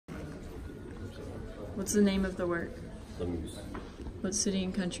What's the name of the work? The Muse. What city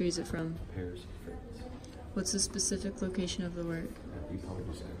and country is it from? Paris, France. What's the specific location of the work? Republic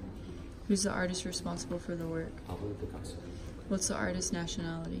of Spain. Who's the artist responsible for the work? Pablo Picasso. What's the artist's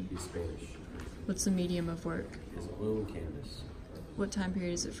nationality? He's Spanish. What's the medium of work? His oil and canvas. What time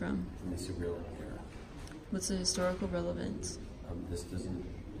period is it from? From the Surreal era. What's the historical relevance? This doesn't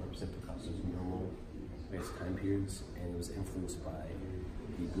represent Picasso's normal time periods, and it was influenced by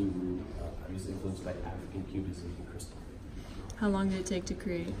the Blue Room. It was influenced by African Cubism and crystal. How long did it take to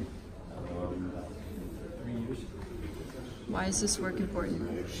create? About 3 years. Why is this work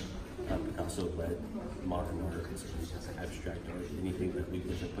important? Picasso led modern art, abstract art, anything that we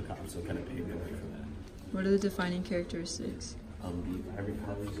look at Picasso kind of paved the way for that. What are the defining characteristics? The ivory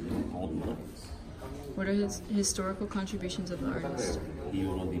colors and all the lines. What are his historical contributions of the artist? He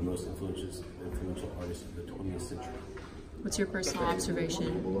was one of the most influential artists of the 20th century. What's your personal observation?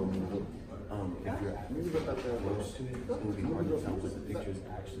 If you're close to it, it's going to be hard to tell what the pictures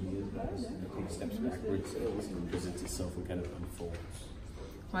actually is, because it takes steps backwards and presents itself and kind of unfolds.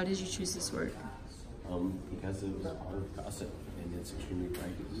 Why did you choose this work? Because it was art of Picasso, and it's extremely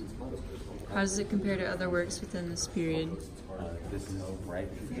bright. How does it compare to other works within this period? This is bright,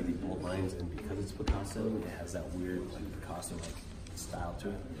 the bold lines, and because it's Picasso, it has that weird Picasso-like style to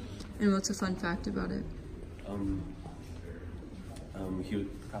it. And what's a fun fact about it?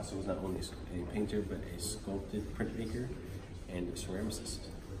 Picasso was not only a painter, but a sculpted printmaker and a ceramicist.